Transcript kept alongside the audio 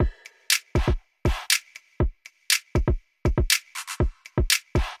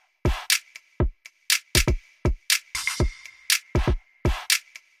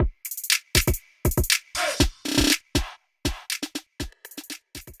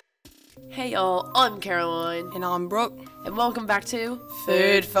Hey y'all, I'm Caroline. And I'm Brooke. And welcome back to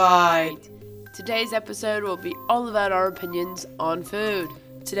Food Fight. Today's episode will be all about our opinions on food.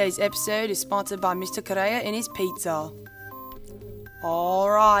 Today's episode is sponsored by Mr. Darrah and his pizza.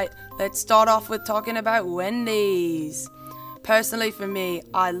 Alright, let's start off with talking about Wendy's. Personally for me,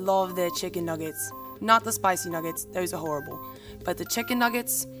 I love their chicken nuggets. Not the spicy nuggets, those are horrible. But the chicken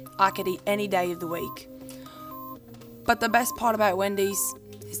nuggets, I could eat any day of the week. But the best part about Wendy's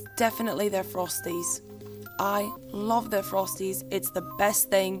is definitely their Frosties. I love their Frosties. It's the best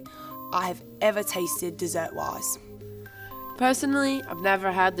thing I have ever tasted dessert-wise. Personally, I've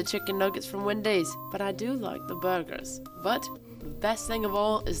never had the chicken nuggets from Wendy's, but I do like the burgers. But the best thing of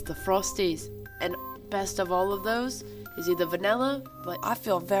all is the Frosties. And best of all of those is either vanilla, but I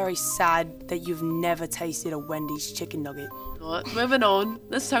feel very sad that you've never tasted a Wendy's chicken nugget. What? Moving on,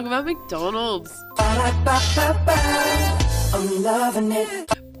 let's talk about McDonald's. I'm loving it.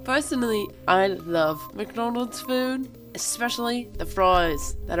 Personally, I love McDonald's food, especially the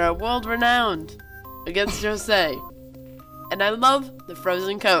fries that are world-renowned against Jose. And I love the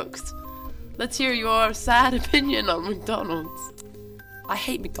frozen Cokes. Let's hear your sad opinion on McDonald's. I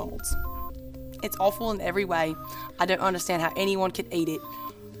hate McDonald's. It's awful in every way. I don't understand how anyone can eat it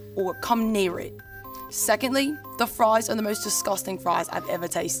or come near it. Secondly, the fries are the most disgusting fries I've ever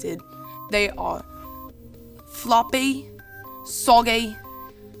tasted. They are floppy, soggy,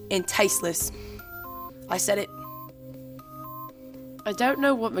 and tasteless. I said it. I don't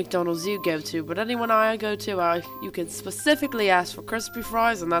know what McDonald's you go to, but anyone I go to, you can specifically ask for crispy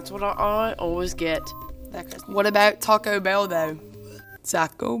fries, and that's what I always get. What about Taco Bell, though?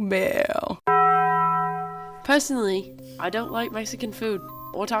 Taco Bell. Personally, I don't like Mexican food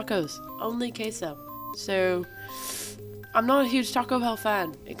or tacos, only queso. So, I'm not a huge Taco Bell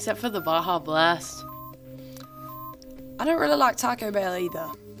fan, except for the Baja Blast. I don't really like Taco Bell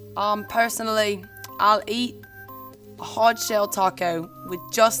either. Personally, I'll eat a hard shell taco with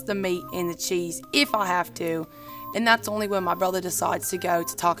just the meat and the cheese if I have to, and that's only when my brother decides to go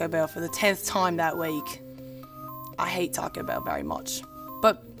to Taco Bell for the 10th time that week. I hate Taco Bell very much,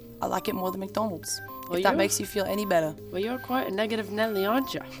 but I like it more than McDonald's, if that makes you feel any better. Well, you're quite a negative Nelly,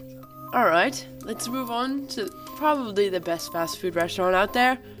 aren't you? Alright, let's move on to probably the best fast food restaurant out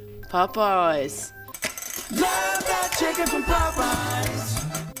there, Popeyes. Love that chicken from Popeyes.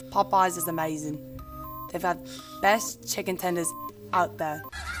 Popeyes is amazing. They've had best chicken tenders out there.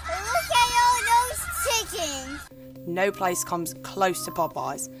 Look at all those chickens. No place comes close to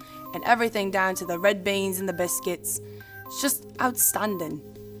Popeyes. And everything down to the red beans and the biscuits. It's just outstanding.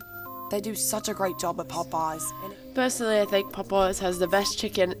 They do such a great job at Popeyes. Personally, I think Popeyes has the best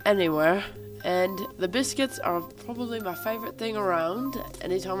chicken anywhere. And the biscuits are probably my favorite thing around.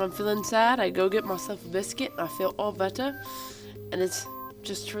 Anytime I'm feeling sad, I go get myself a biscuit and I feel all better. And it's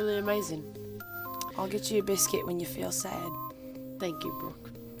just truly amazing. I'll get you a biscuit when you feel sad. Thank you,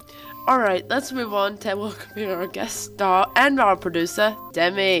 Brooke. Alright, let's move on to welcoming our guest star and our producer,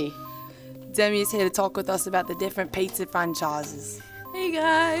 Demi. Demi is here to talk with us about the different pizza franchises. Hey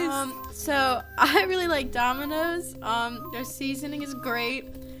guys! So I really like Domino's. Their seasoning is great.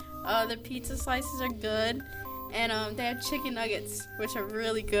 The pizza slices are good. And they have chicken nuggets, which are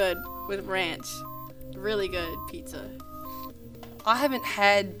really good with ranch. Really good pizza. I haven't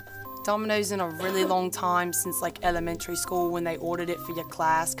had Domino's in a really long time, since like elementary school when they ordered it for your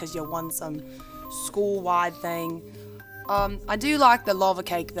class because you won some school-wide thing. I do like the lava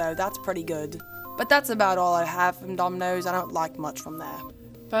cake though, that's pretty good. But that's about all I have from Domino's. I don't like much from there.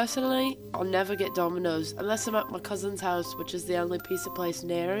 Personally, I'll never get Domino's unless I'm at my cousin's house, which is the only pizza place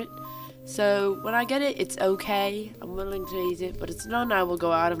near it. So when I get it, it's okay. I'm willing to eat it, but it's none I will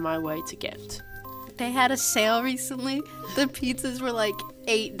go out of my way to get. They had a sale recently. The pizzas were like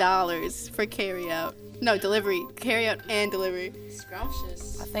 $8 for carry-out. No, delivery. Carry-out and delivery.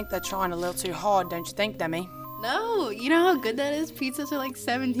 Scrumptious. I think they're trying a little too hard, don't you think, Demi? No, you know how good that is? Pizzas are like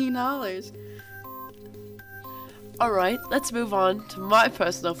 $17. Alright, let's move on to my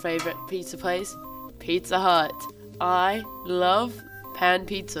personal favorite pizza place, Pizza Hut. I love pan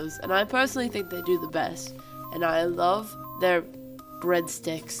pizzas, and I personally think they do the best. And I love their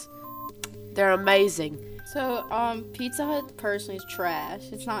breadsticks. They're amazing. So, Pizza Hut personally is trash.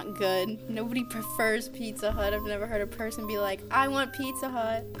 It's not good. Nobody prefers Pizza Hut. I've never heard a person be like, I want Pizza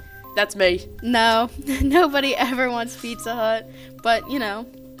Hut. That's me. No, nobody ever wants Pizza Hut. But, you know,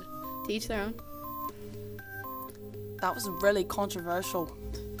 to each their own. That was really controversial.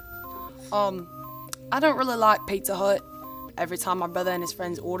 I don't really like Pizza Hut. Every time my brother and his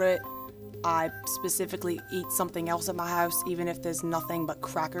friends order it, I specifically eat something else at my house, even if there's nothing but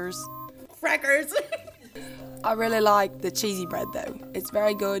crackers. Crackers! I really like the cheesy bread though. It's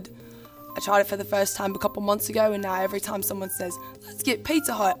very good. I tried it for the first time a couple months ago, and now every time someone says, let's get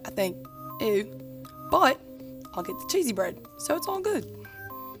Pizza Hut, I think, ew. But I'll get the cheesy bread, so it's all good.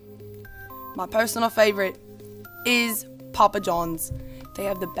 My personal favourite is Papa John's. They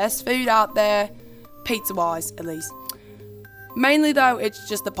have the best food out there, pizza-wise at least. Mainly though, it's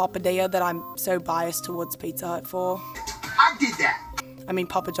just the papadilla that I'm so biased towards Pizza Hut for. I did that. I mean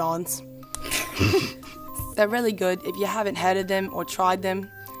Papa John's. They're really good. If you haven't heard of them or tried them,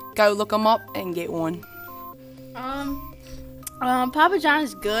 go look them up and get one. Papa John's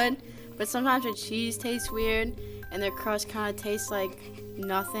is good, but sometimes their cheese tastes weird and their crust kind of tastes like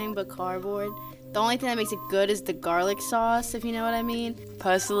nothing but cardboard. The only thing that makes it good is the garlic sauce, if you know what I mean.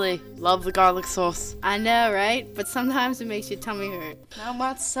 Personally, love the garlic sauce. I know, right? But sometimes it makes your tummy hurt. Now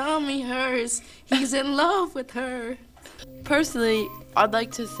my tummy hurts. He's in love with her. Personally, I'd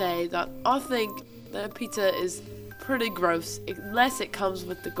like to say that I think that pizza is pretty gross unless it comes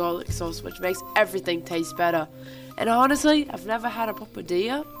with the garlic sauce, which makes everything taste better. And honestly, I've never had a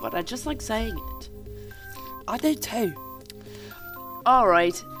papadilla, but I just like saying it. I do too.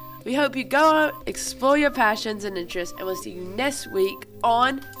 Alright, we hope you go out, explore your passions and interests, and we'll see you next week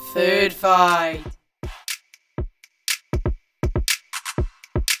on Food Fight.